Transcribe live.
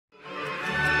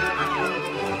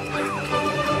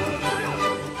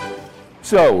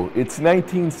So, it's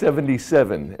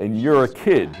 1977, and you're a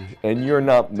kid, and you're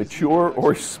not mature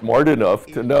or smart enough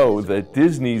to know that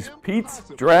Disney's Pete's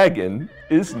Dragon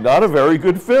is not a very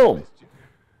good film.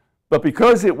 But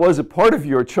because it was a part of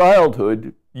your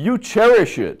childhood, you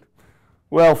cherish it.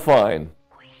 Well, fine.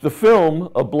 The film,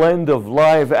 a blend of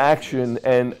live action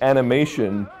and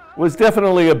animation, was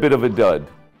definitely a bit of a dud.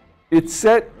 It's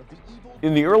set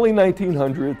in the early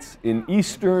 1900s in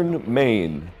eastern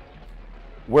Maine,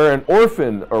 where an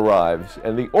orphan arrives,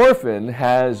 and the orphan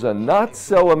has a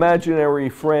not-so-imaginary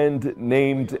friend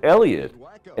named Elliot,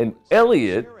 and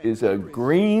Elliot is a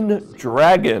green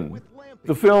dragon.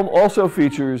 The film also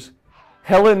features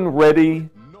Helen Reddy,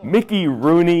 Mickey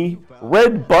Rooney,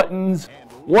 red buttons.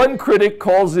 One critic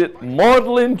calls it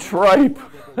maudlin tripe,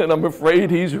 and I'm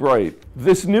afraid he's right.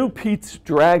 This new Pete's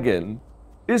Dragon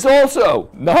is also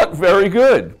not very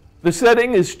good. The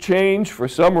setting is changed for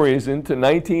some reason to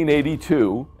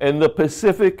 1982 and the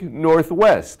Pacific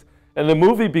Northwest. And the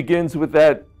movie begins with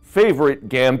that favorite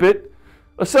gambit,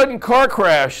 a sudden car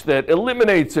crash that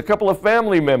eliminates a couple of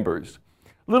family members.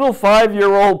 Little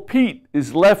 5-year-old Pete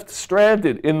is left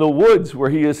stranded in the woods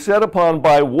where he is set upon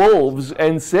by wolves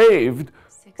and saved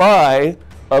by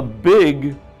a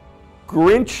big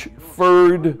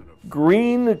Grinch-furred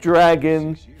green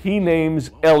dragon he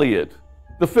names Elliot.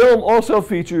 The film also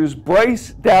features Bryce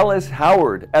Dallas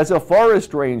Howard as a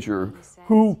forest ranger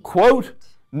who, quote,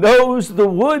 knows the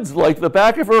woods like the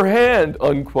back of her hand,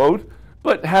 unquote,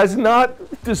 but has not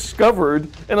discovered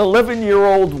an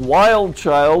 11-year-old wild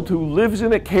child who lives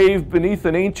in a cave beneath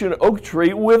an ancient oak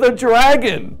tree with a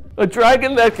dragon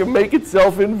that can make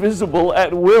itself invisible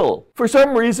at will. For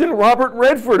some reason, Robert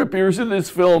Redford appears in this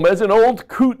film as an old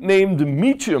coot named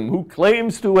Meacham who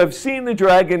claims to have seen the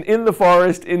dragon in the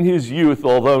forest in his youth,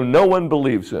 although no one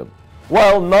believes him.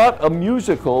 While not a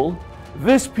musical,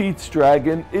 this Pete's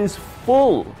Dragon is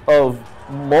full of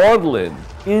maudlin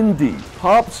indie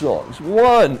pop songs,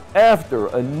 one after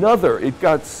another. It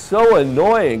got so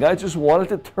annoying, I just wanted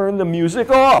to turn the music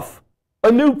off.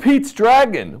 A new Pete's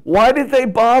Dragon. Why did they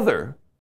bother?